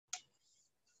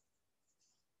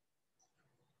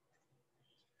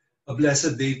A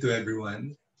blessed day to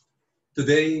everyone.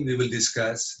 Today we will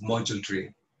discuss Module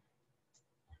 3.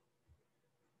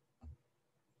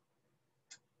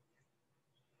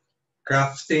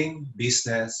 Crafting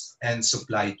Business and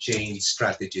Supply Chain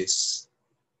Strategies.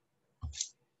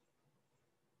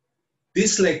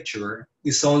 This lecture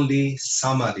is only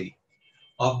summary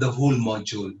of the whole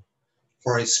module.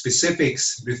 For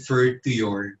specifics, refer to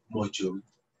your module.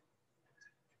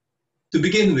 To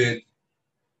begin with,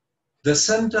 the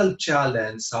central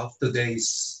challenge of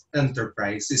today's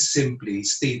enterprise is simply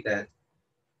stated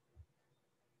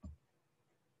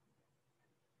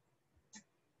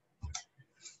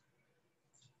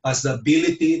as the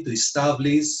ability to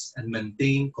establish and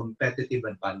maintain competitive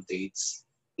advantage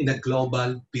in a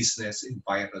global business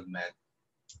environment.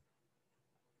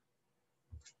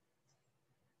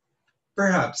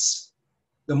 Perhaps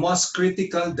the most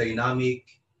critical dynamic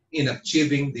in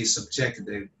achieving this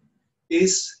objective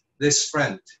is the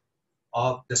strength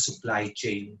of the supply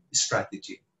chain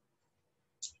strategy.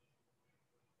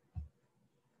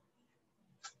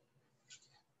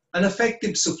 An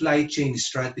effective supply chain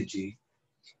strategy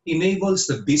enables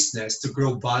the business to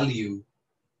grow value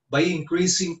by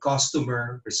increasing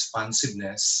customer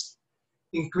responsiveness,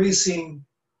 increasing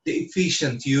the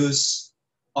efficient use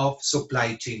of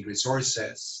supply chain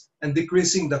resources, and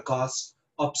decreasing the cost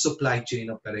of supply chain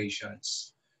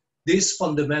operations. These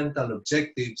fundamental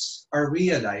objectives are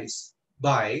realized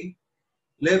by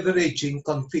leveraging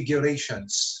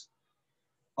configurations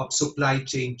of supply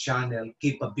chain channel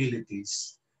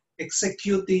capabilities,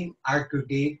 executing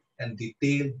aggregate and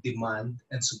detailed demand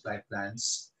and supply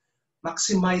plans,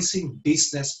 maximizing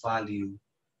business value,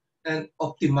 and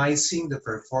optimizing the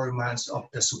performance of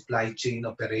the supply chain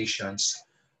operations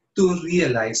to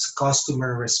realize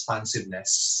customer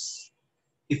responsiveness,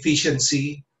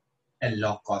 efficiency, and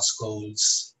low-cost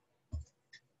goals.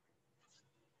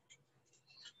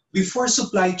 Before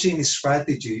supply chain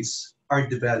strategies are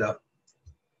developed,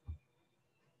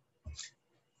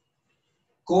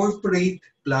 corporate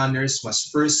planners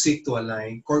must first seek to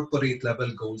align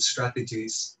corporate-level goal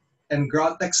strategies and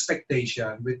growth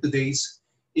expectation with today's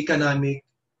economic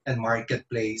and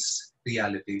marketplace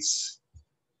realities.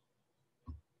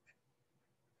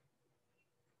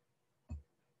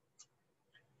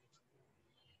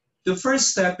 The first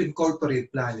step in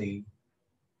corporate planning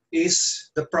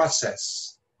is the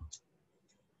process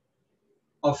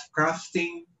of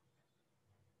crafting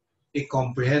a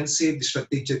comprehensive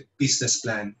strategic business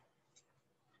plan.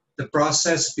 The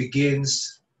process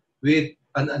begins with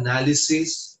an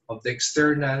analysis of the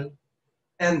external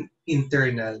and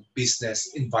internal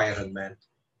business environment.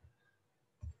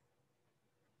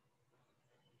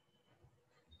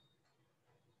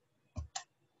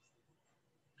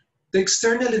 The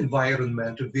external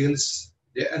environment reveals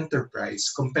the enterprise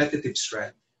competitive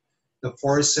strength, the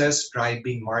forces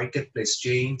driving marketplace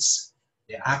change,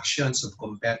 the actions of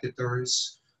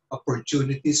competitors,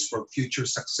 opportunities for future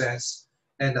success,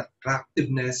 and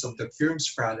attractiveness of the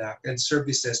firm's product and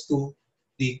services to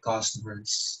the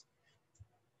customers.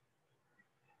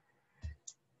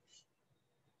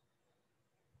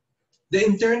 The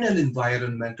internal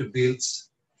environment reveals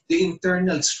the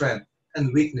internal strength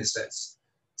and weaknesses,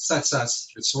 such as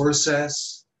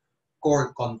resources,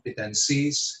 core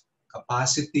competencies,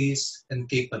 capacities, and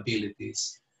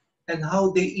capabilities, and how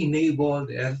they enable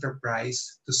the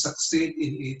enterprise to succeed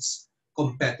in its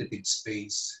competitive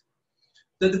space.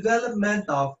 The development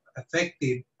of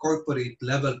effective corporate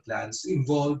level plans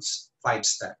involves 5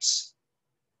 steps.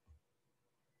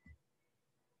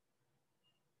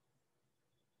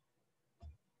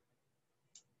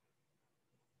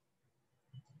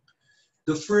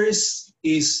 The first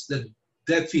is the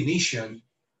definition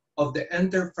of the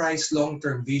enterprise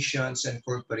long-term visions and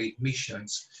corporate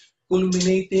missions,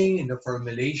 culminating in the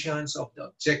formulations of the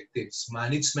objectives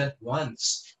management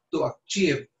wants to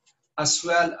achieve, as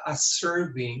well as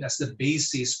serving as the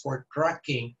basis for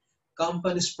tracking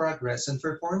company's progress and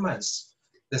performance.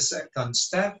 The second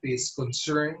step is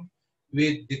concerned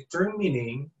with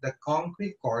determining the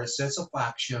concrete courses of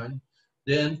action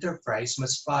the enterprise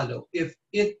must follow if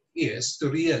it is to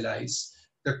realize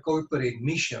the corporate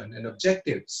mission and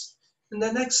objectives. In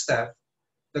the next step,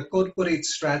 the corporate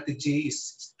strategy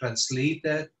is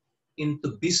translated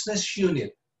into business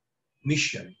unit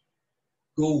mission,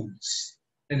 goals,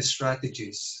 and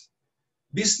strategies.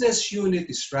 Business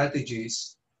unit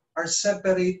strategies are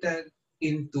separated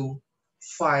into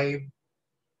 5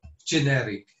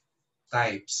 generic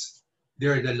types.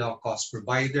 They're the low-cost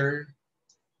provider,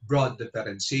 broad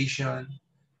differentiation,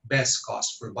 best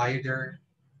cost provider,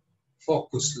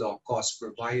 focused low-cost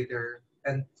provider,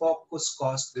 and focused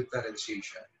cost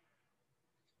differentiation.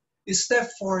 Step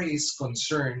 4 is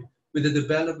concerned with the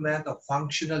development of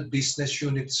functional business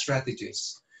unit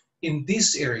strategies. In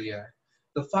this area,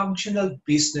 the functional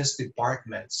business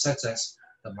departments such as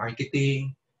the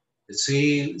marketing, the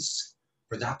sales,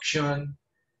 production,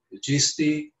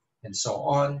 logistics, and so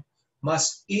on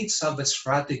must each have a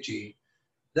strategy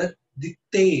that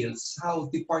details how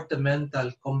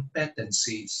departmental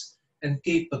competencies and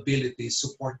capabilities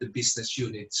support the business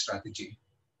unit strategy.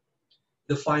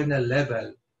 The final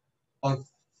level of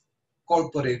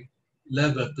corporate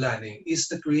level planning is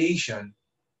the creation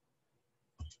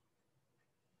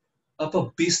of a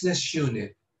business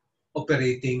unit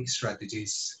operating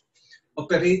strategies.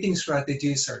 Operating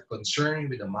strategies are concerned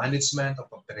with the management of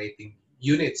operating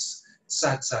units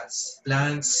such as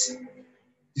plants,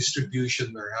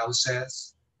 distribution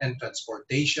warehouses, and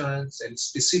transportations, and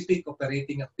specific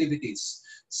operating activities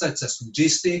such as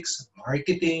logistics,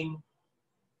 marketing,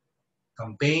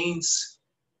 campaigns,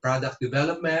 product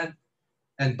development,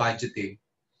 and budgeting.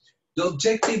 The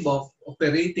objective of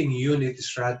operating unit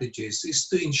strategies is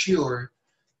to ensure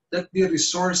that the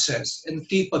resources and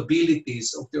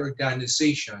capabilities of the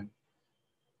organization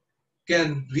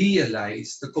can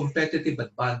realize the competitive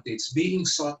advantage being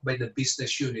sought by the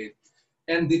business unit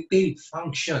and detailed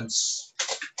functions.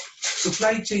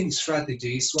 Supply chain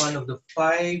strategy is one of the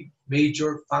 5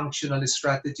 major functional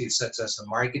strategies such as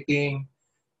marketing,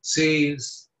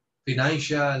 sales,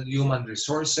 financial, human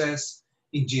resources,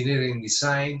 engineering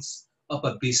designs of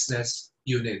a business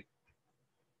unit.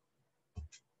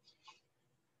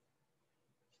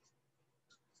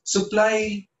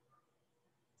 Supply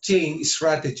chain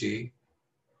strategy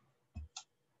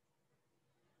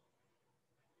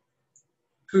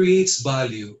creates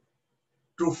value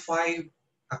through 5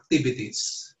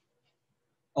 activities: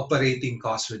 operating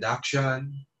cost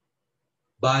reduction,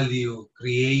 value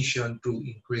creation through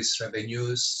increased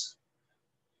revenues,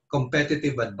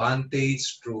 competitive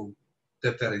advantage through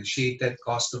differentiated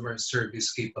customer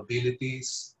service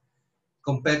capabilities,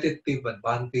 competitive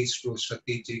advantage through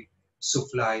strategic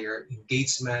supplier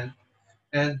engagement,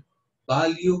 and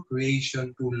value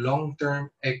creation through long-term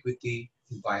equity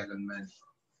environment.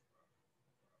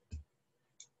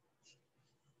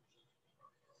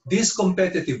 These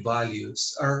competitive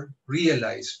values are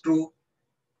realized through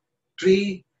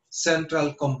 3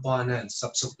 central components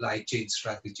of supply chain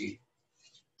strategy.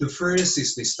 The first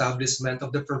is the establishment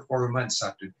of the performance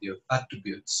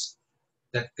attributes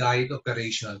that guide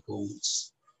operational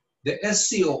goals. The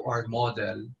SCOR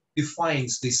model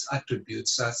defines these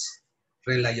attributes as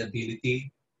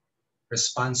reliability,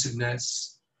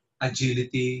 responsiveness,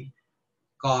 agility,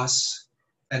 cost,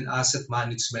 and asset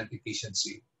management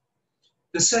efficiency.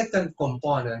 The second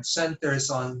component centers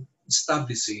on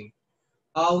establishing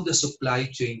how the supply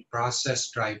chain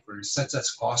process drivers such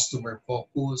as customer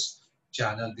focus,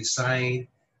 channel design,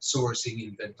 sourcing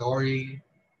inventory,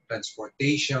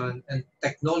 transportation, and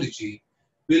technology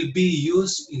will be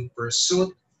used in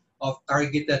pursuit of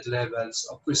targeted levels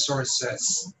of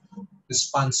resources,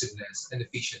 responsiveness, and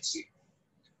efficiency.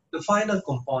 The final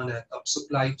component of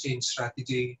supply chain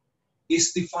strategy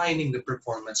is defining the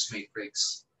performance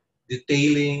matrix,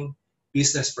 detailing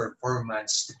business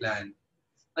performance plan.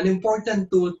 An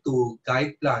important tool to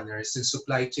guide planners in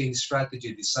supply chain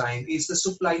strategy design is the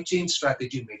supply chain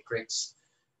strategy matrix.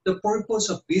 The purpose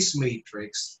of this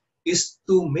matrix is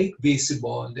to make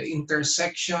visible the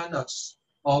intersection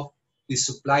of the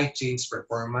supply chain's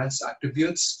performance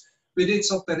attributes with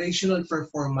its operational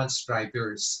performance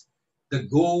drivers. The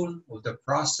goal of the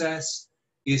process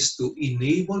is to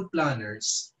enable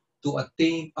planners to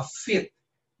attain a fit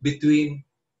between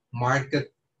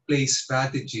marketplace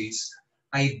strategies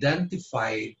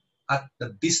identified at the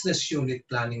business unit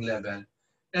planning level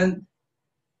and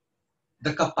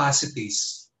the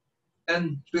capacities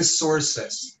and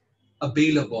resources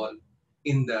available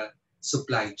in the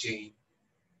supply chain.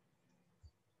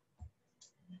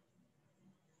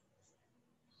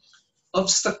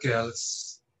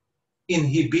 Obstacles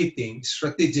inhibiting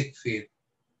strategic fit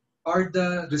are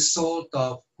the result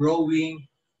of growing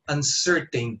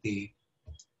uncertainty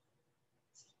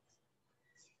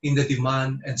in the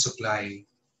demand and supply,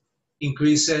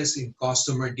 increases in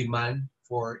customer demand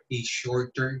for a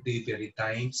shorter delivery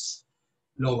times,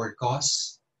 lower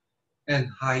costs, and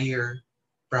higher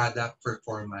product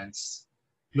performance,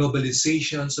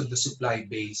 globalizations of the supply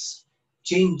base,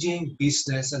 changing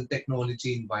business and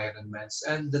technology environments,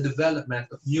 and the development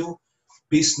of new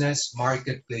business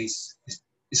marketplace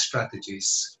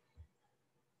strategies.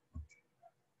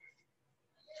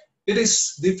 It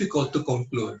is difficult to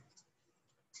conclude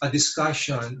a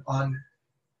discussion on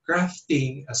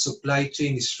crafting a supply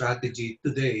chain strategy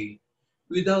today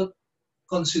without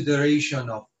consideration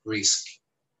of risk.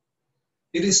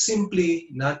 It is simply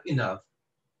not enough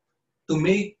to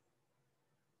make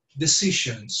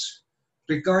decisions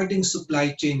regarding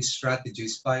supply chain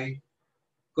strategies by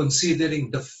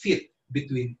considering the fit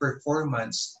between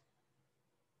performance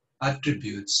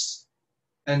attributes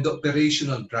and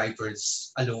operational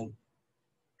drivers alone.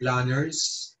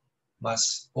 Planners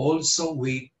must also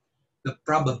weigh the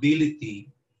probability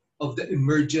of the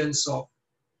emergence of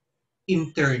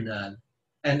internal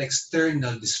and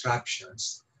external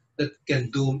disruptions that can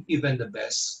doom even the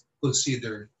best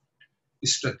considered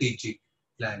strategic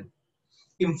plan.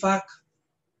 In fact,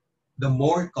 the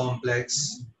more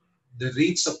complex the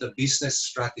reach of the business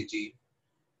strategy,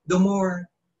 the more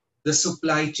the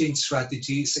supply chain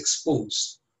strategy is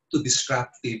exposed to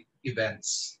disruptive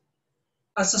events.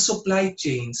 As the supply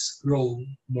chains grow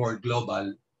more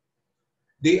global,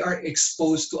 they are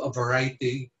exposed to a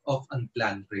variety of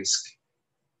unplanned risk.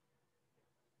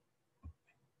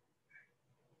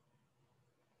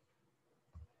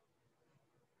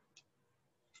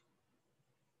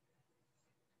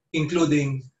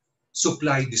 Including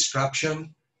supply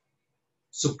disruption,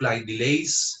 supply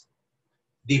delays,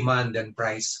 demand and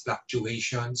price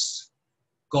fluctuations,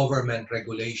 government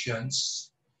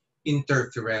regulations,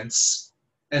 interference,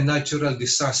 and natural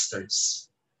disasters.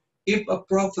 If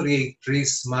appropriate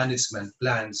risk management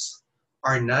plans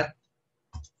are not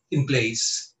in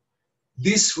place,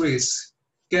 these risks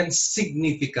can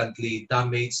significantly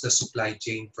damage the supply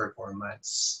chain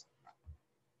performance.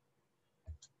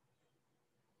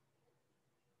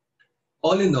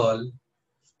 All in all,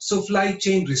 supply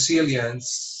chain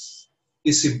resilience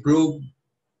is improved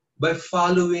by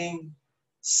following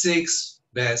 6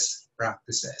 best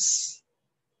practices.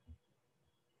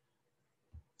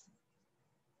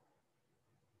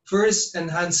 First,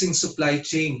 enhancing supply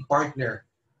chain partner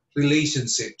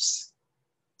relationships.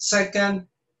 Second,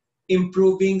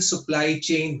 improving supply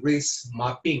chain risk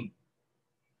mapping.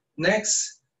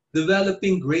 Next,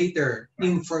 developing greater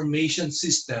information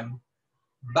system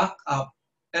backup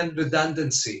and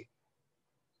redundancy.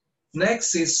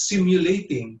 Next is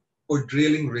simulating or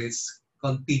drilling risk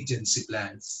contingency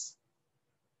plans.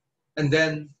 And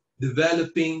then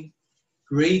developing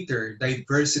greater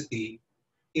diversity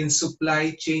in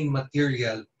supply chain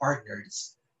material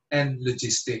partners and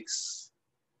logistics.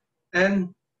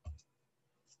 And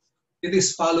it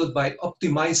is followed by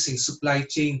optimizing supply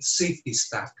chain safety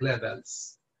stock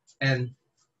levels and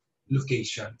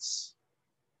locations.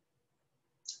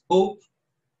 Hope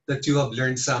that you have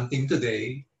learned something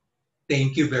today.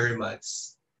 Thank you very much,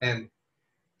 and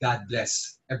God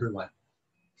bless everyone.